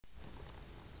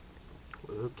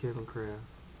up, Kevin Kraft.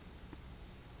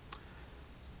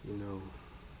 You know,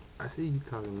 I see you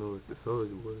talking noise to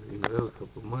Soldier Boy. You know, that was a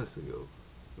couple months ago.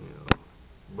 You know,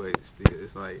 but still,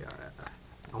 it's like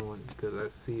I want, because I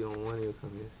see on one of your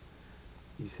comments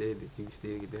you said that you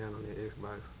still get down on the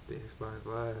Xbox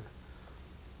Live.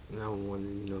 And I was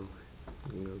wondering,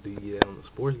 do you get out on the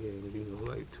sports games? You know,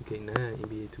 like 2K9,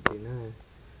 NBA 2K9.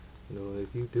 You know,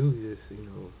 if you do, just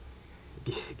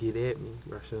get at me.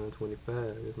 Rashawn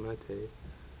 25. That's my tag.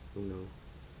 You know.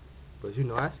 But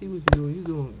I see what you're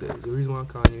doing. The reason why I'm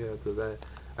calling you out, because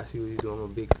I see what you're doing.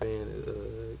 I'm a big fan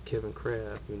of Kevin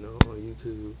Kraft. On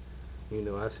YouTube.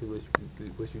 I see what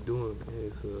you're doing, man.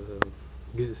 It's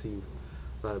good to see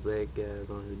a lot of black guys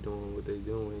on here doing what they're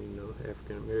doing.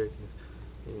 African Americans.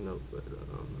 But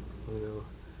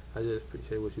I just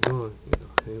appreciate what you're doing.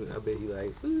 And I bet he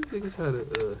like, nigga try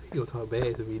to, he gonna talk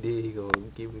bad to me. Then he gonna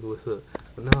give me what's up.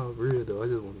 But no, for real though, I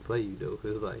just want to play you though,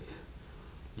 cause like.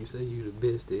 You say you the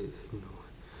best at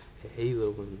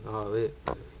Halo and all that,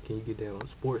 but can you get down on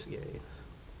sports games?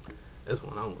 That's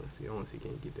what I want to see. I want to see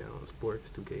can you get down on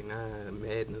sports, 2K9,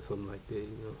 Madden or something like that,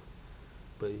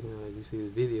 But, if you see the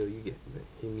video, hit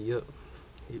me up.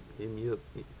 Hit me up.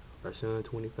 Rashawn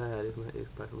 25, that's my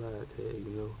Xbox Live tag,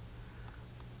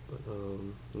 But,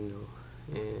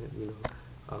 and,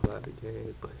 all about the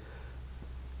games, but,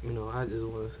 I just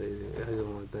want to say that. I just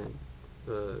want to thank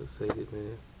say that,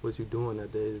 man, what you doing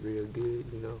out there is real good.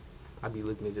 I be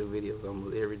looking at your videos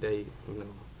almost every day.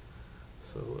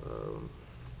 So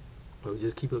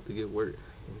just keep up the good work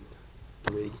and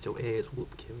get ready to get your ass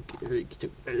whooped, Kevin. Get ready to get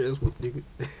your ass whooped, nigga.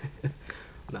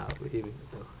 Nah, but hit me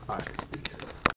though. Alright, peace.